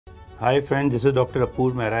Hi friends, this is Dr.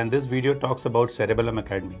 Apurv Mehra and this video talks about Cerebellum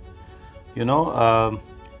Academy.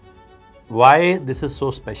 Why this is so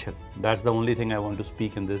special? That's the only thing I want to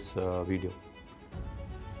speak in this video.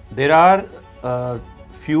 There are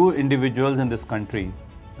few individuals in this country,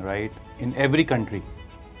 right, in every country,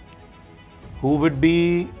 who would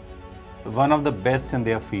be one of the best in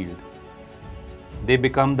their field. They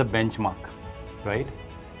become the benchmark, right?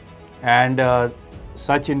 And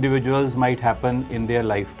such individuals might happen in their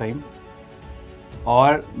lifetime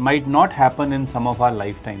or might not happen in some of our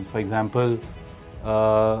lifetimes. For example,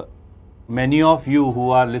 many of you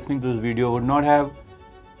who are listening to this video would not have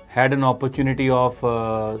had an opportunity of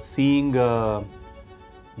seeing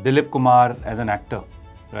Dilip Kumar as an actor,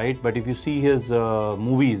 right? But if you see his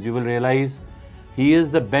movies, you will realize he is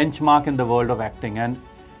the benchmark in the world of acting, and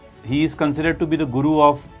he is considered to be the guru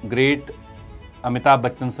of great Amitabh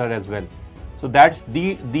Bachchan sir as well. So that's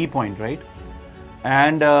the point, right?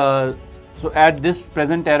 And so at this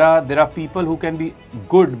present era, there are people who can be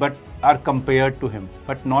good but are compared to him,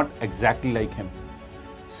 but not exactly like him.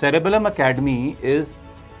 Cerebellum Academy is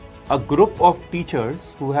a group of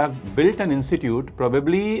teachers who have built an institute.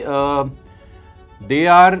 Probably they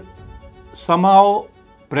are somehow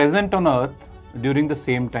present on earth during the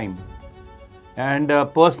same time. And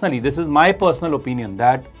personally, this is my personal opinion,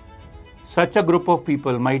 that such a group of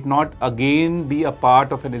people might not again be a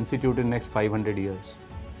part of an institute in the next 500 years.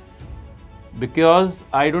 Because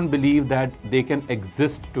I don't believe that they can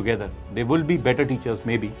exist together. They will be better teachers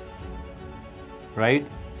maybe, right,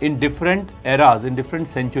 in different eras, in different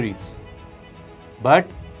centuries. But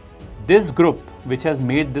this group which has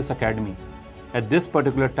made this academy at this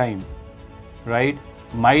particular time, right,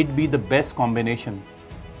 might be the best combination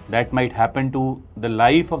that might happen to the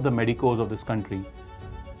life of the medicos of this country.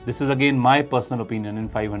 This is again my personal opinion in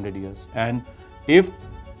 500 years. And if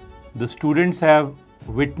the students have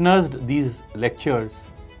witnessed these lectures,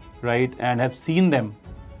 right, and have seen them,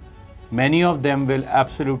 many of them will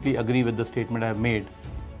absolutely agree with the statement I have made,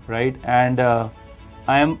 right? And I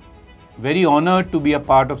am very honored to be a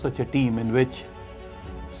part of such a team in which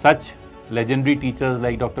such legendary teachers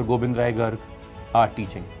like Dr. Gobind Rai Garg are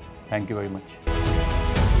teaching. Thank you very much.